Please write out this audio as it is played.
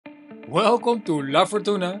Welcome to La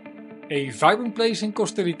Fortuna, a vibrant place in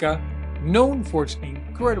Costa Rica known for its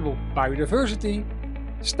incredible biodiversity,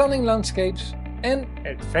 stunning landscapes and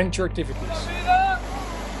adventure activities.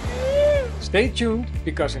 Stay tuned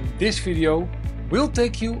because in this video we'll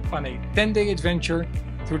take you on a 10-day adventure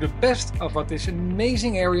through the best of what this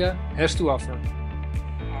amazing area has to offer.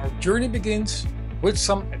 Our journey begins with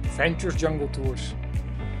some adventurous jungle tours.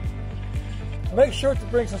 Make sure to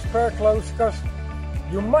bring some spare clothes because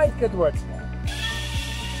you might get wet.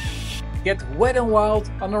 Get wet and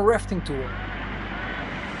wild on a rafting tour.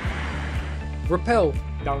 Rappel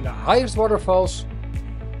down the highest waterfalls.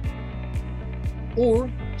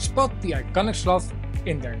 Or spot the iconic sloth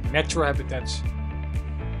in their natural habitats.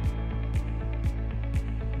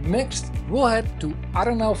 Next, we'll head to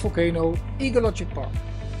Arenal volcano ecologic park,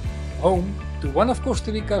 home to one of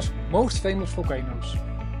Costa Rica's most famous volcanoes.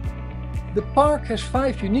 The park has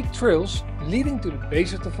 5 unique trails leading to the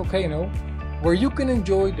base of the volcano, where you can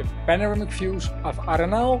enjoy the panoramic views of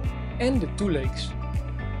Arenal and the 2 lakes.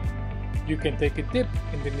 You can take a dip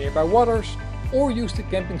in the nearby waters or use the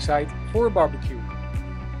camping site for a barbecue.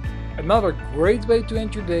 Another great way to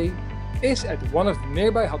end your day is at one of the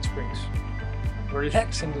nearby hot springs.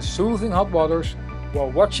 Relax in the soothing hot waters while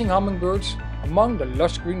watching hummingbirds among the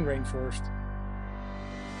lush green rainforest.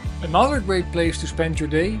 Another great place to spend your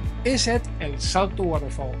day is at El Salto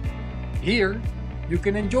waterfall. Here you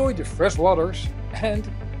can enjoy the fresh waters and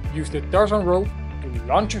use the Tarzan rope to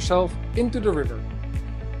launch yourself into the river.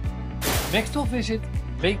 Next we'll visit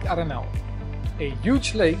Lake Arenal, a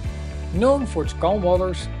huge lake known for its calm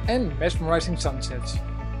waters and mesmerizing sunsets.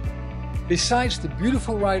 Besides the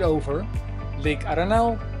beautiful ride over, Lake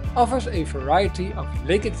Arenal offers a variety of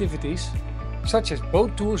lake activities such as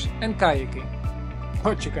boat tours and kayaking,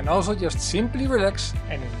 but you can also just simply relax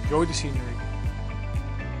and enjoy the scenery.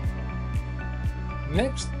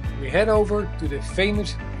 Next, we head over to the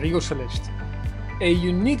famous Río Celeste, a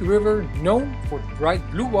unique river known for its bright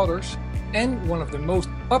blue waters and one of the most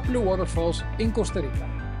popular waterfalls in Costa Rica.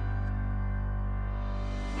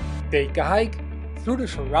 Take a hike through the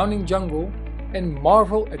surrounding jungle and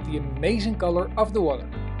marvel at the amazing color of the water.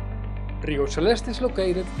 Río Celeste is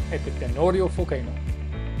located at the Tenorio volcano.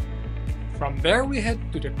 From there we head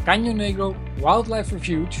to the Caño Negro Wildlife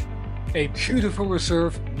Refuge, a beautiful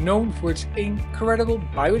reserve known for its incredible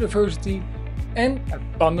biodiversity and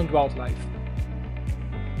abundant wildlife.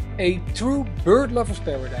 A true bird lover's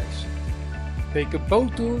paradise. Take a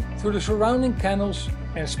boat tour through the surrounding canals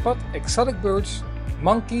and spot exotic birds,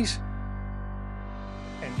 monkeys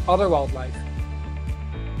and other wildlife.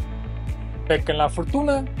 Back in La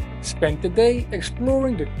Fortuna, spend the day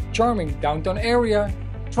exploring the charming downtown area,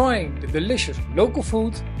 trying the delicious local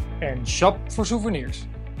food and shop for souvenirs.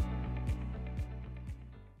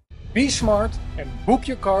 Be smart and book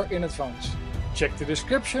your car in advance. Check the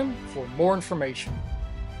description for more information.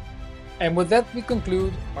 And with that we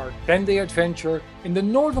conclude our 10-day adventure in the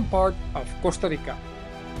northern part of Costa Rica.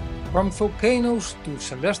 From volcanoes to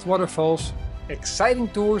celeste waterfalls, exciting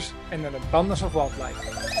tours and an abundance of wildlife.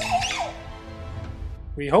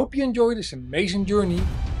 We hope you enjoy this amazing journey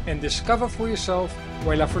and discover for yourself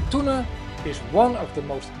why La Fortuna is one of the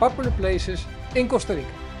most popular places in Costa Rica.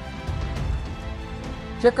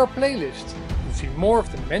 Check our playlist to see more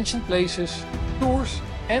of the mentioned places, tours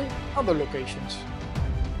and other locations.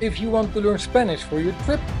 If you want to learn Spanish for your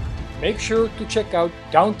trip, make sure to check out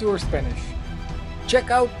Down to Earth Spanish.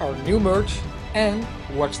 Check out our new merch and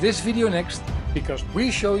watch this video next because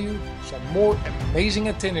we show you some more amazing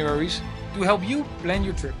itineraries to help you plan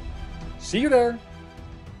your trip. See you there!